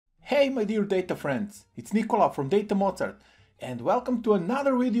Hey my dear data friends, it's Nicola from Data Mozart and welcome to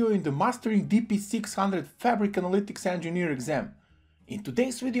another video in the Mastering DP-600 Fabric Analytics Engineer exam. In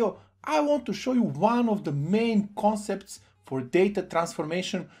today's video, I want to show you one of the main concepts for data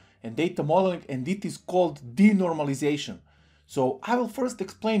transformation and data modeling, and it is called denormalization. So I will first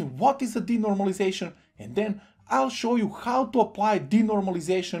explain what is a denormalization, and then I'll show you how to apply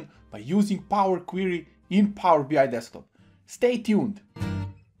denormalization by using Power Query in Power BI Desktop. Stay tuned!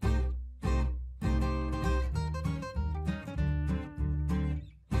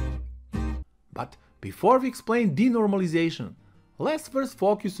 But before we explain denormalization, let's first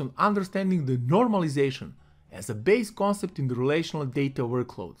focus on understanding the normalization as a base concept in the relational data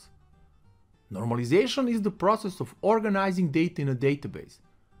workloads. Normalization is the process of organizing data in a database.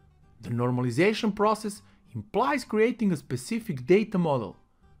 The normalization process implies creating a specific data model.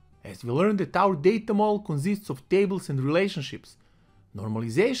 As we learned that our data model consists of tables and relationships,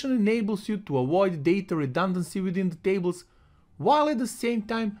 normalization enables you to avoid data redundancy within the tables, while at the same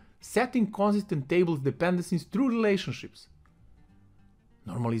time setting consistent tables dependencies through relationships.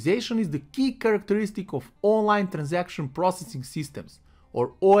 Normalization is the key characteristic of online transaction processing systems,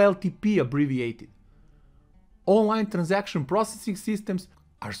 or OLTP abbreviated. Online transaction processing systems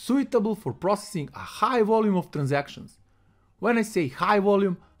are suitable for processing a high volume of transactions. When I say high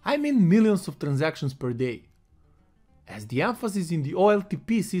volume, I mean millions of transactions per day. As the emphasis in the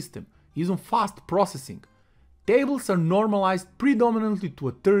OLTP system is on fast processing, tables are normalized predominantly to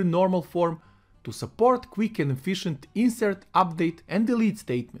a third normal form to support quick and efficient insert, update, and delete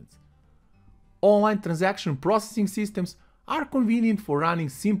statements. Online transaction processing systems are convenient for running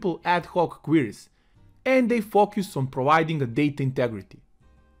simple ad hoc queries, and they focus on providing a data integrity.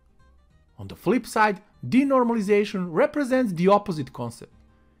 On the flip side, denormalization represents the opposite concept.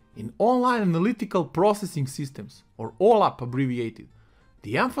 In online analytical processing systems, or OLAP abbreviated,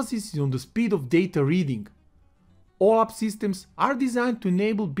 the emphasis is on the speed of data reading. OLAP systems are designed to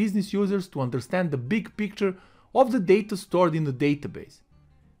enable business users to understand the big picture of the data stored in the database.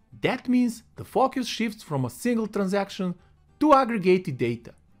 That means the focus shifts from a single transaction to aggregated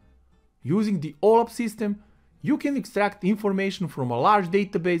data. Using the OLAP system, you can extract information from a large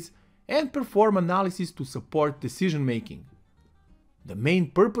database and perform analysis to support decision making. The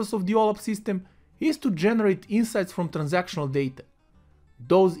main purpose of the OLAP system is to generate insights from transactional data.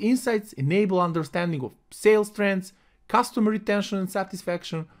 Those insights enable understanding of sales trends, customer retention and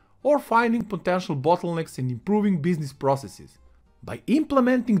satisfaction, or finding potential bottlenecks and improving business processes. By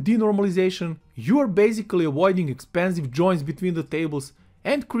implementing denormalization, you are basically avoiding expensive joins between the tables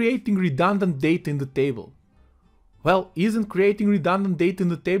and creating redundant data in the table. Well, isn't creating redundant data in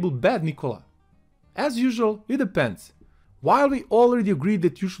the table bad, Nicola? As usual, it depends. While we already agreed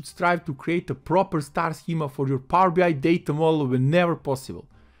that you should strive to create a proper star schema for your Power BI data model whenever possible,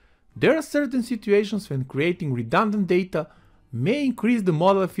 there are certain situations when creating redundant data may increase the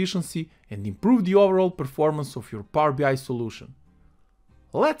model efficiency and improve the overall performance of your Power BI solution.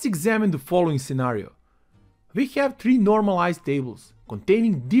 Let's examine the following scenario. We have three normalized tables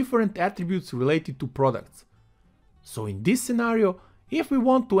containing different attributes related to products. So in this scenario, if we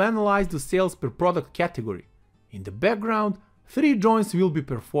want to analyze the sales per product category, in the background, three joins will be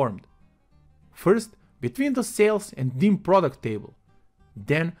performed. First, between the sales and dim product table,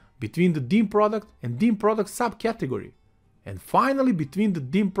 then between the dim product and dim product subcategory, and finally between the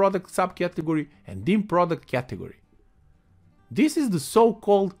dim product subcategory and dim product category. This is the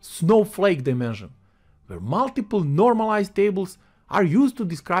so-called snowflake dimension, where multiple normalized tables are used to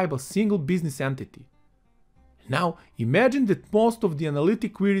describe a single business entity. Now imagine that most of the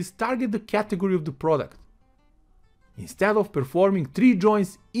analytic queries target the category of the product. Instead of performing three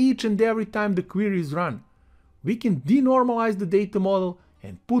joins each and every time the query is run, we can denormalize the data model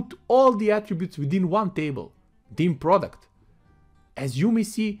and put all the attributes within one table, dim product. As you may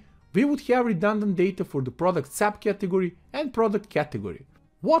see, we would have redundant data for the product subcategory and product category.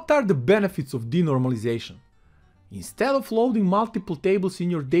 What are the benefits of denormalization? Instead of loading multiple tables in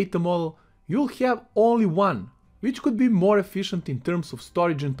your data model, you'll have only one, which could be more efficient in terms of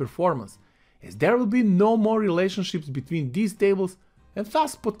storage and performance, as there will be no more relationships between these tables, and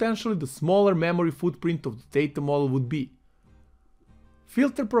thus potentially the smaller memory footprint of the data model would be.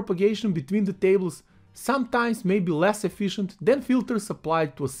 Filter propagation between the tables sometimes may be less efficient than filters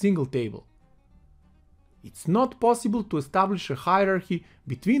applied to a single table. It's not possible to establish a hierarchy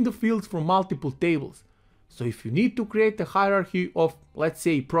between the fields from multiple tables, so if you need to create a hierarchy of, let's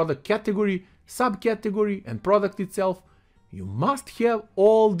say, product category, subcategory, and product itself, you must have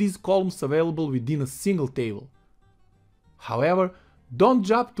all these columns available within a single table. However, don't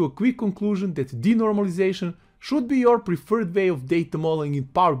jump to a quick conclusion that denormalization should be your preferred way of data modeling in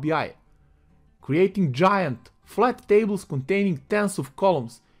Power BI. Creating giant, flat tables containing tens of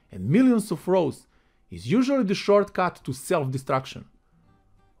columns and millions of rows is usually the shortcut to self-destruction.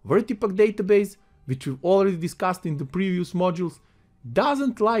 Vertipack database, which we've already discussed in the previous modules,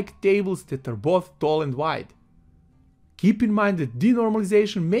 doesn't like tables that are both tall and wide. Keep in mind that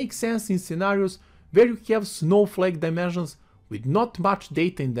denormalization makes sense in scenarios where you have snowflake dimensions with not much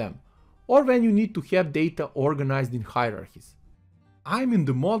data in them, or when you need to have data organized in hierarchies. I'm in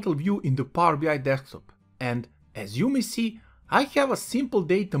the model view in the Power BI desktop, and as you may see, I have a simple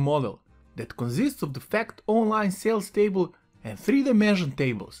data model that consists of the fact online sales table and 3-dimension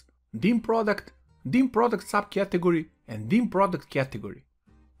tables, dim product subcategory, and dim product category.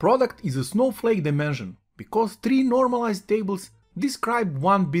 Product is a snowflake dimension because 3 normalized tables describe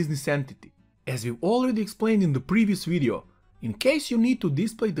one business entity. As we've already explained in the previous video, in case you need to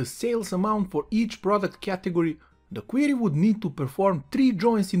display the sales amount for each product category, the query would need to perform 3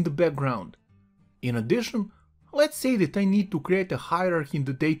 joins in the background. In addition, let's say that I need to create a hierarchy in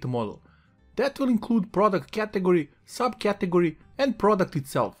the data model. That will include product category, subcategory, and product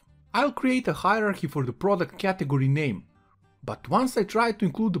itself. I'll create a hierarchy for the product category name. But once I try to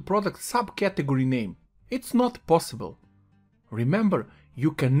include the product subcategory name, it's not possible. Remember,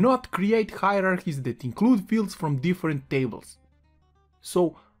 you cannot create hierarchies that include fields from different tables.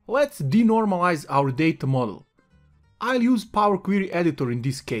 So let's denormalize our data model. I'll use Power Query Editor in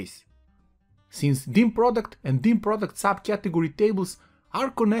this case. Since dim product and dim product subcategory tables are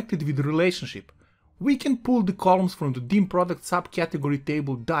connected with the relationship, we can pull the columns from the dim product subcategory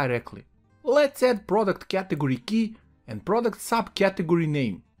table directly. Let's add product category key and product subcategory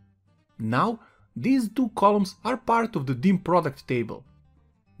name. Now, these 2 columns are part of the dim product table.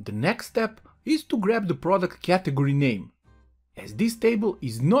 The next step is to grab the product category name. As this table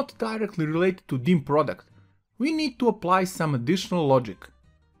is not directly related to dim product, we need to apply some additional logic.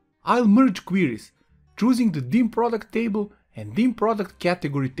 I'll merge queries, choosing the dim product table and dim product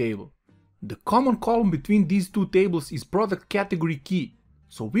category table. The common column between these 2 tables is product category key,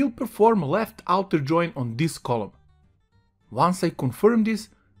 so we'll perform left outer join on this column. Once I confirm this,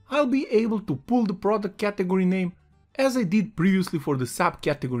 I'll be able to pull the product category name as I did previously for the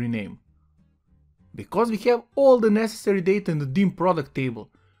subcategory name. Because we have all the necessary data in the dim product table,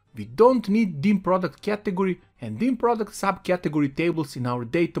 we don't need dim product category and dim product subcategory tables in our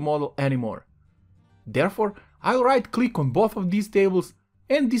data model anymore. Therefore, I'll right click on both of these tables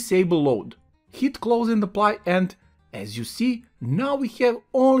and disable load. Hit close and apply, and as you see, now we have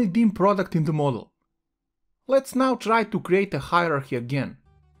only dim product in the model. Let's now try to create a hierarchy again.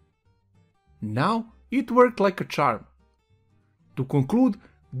 Now it worked like a charm. To conclude,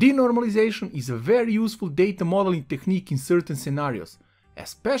 denormalization is a very useful data modeling technique in certain scenarios,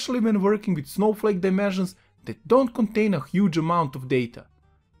 especially when working with snowflake dimensions that don't contain a huge amount of data.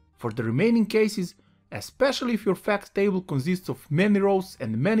 For the remaining cases, especially if your fact table consists of many rows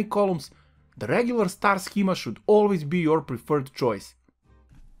and many columns, the regular star schema should always be your preferred choice.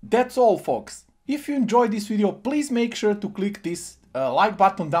 That's all, folks. If you enjoyed this video, please make sure to click this like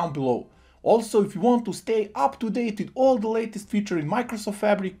button down below. Also, if you want to stay up to date with all the latest features in Microsoft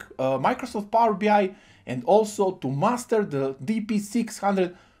Fabric, Microsoft Power BI, and also to master the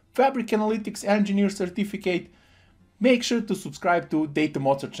DP-600 Fabric Analytics Engineer certificate, make sure to subscribe to Data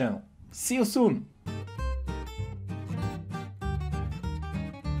Mozart channel. See you soon!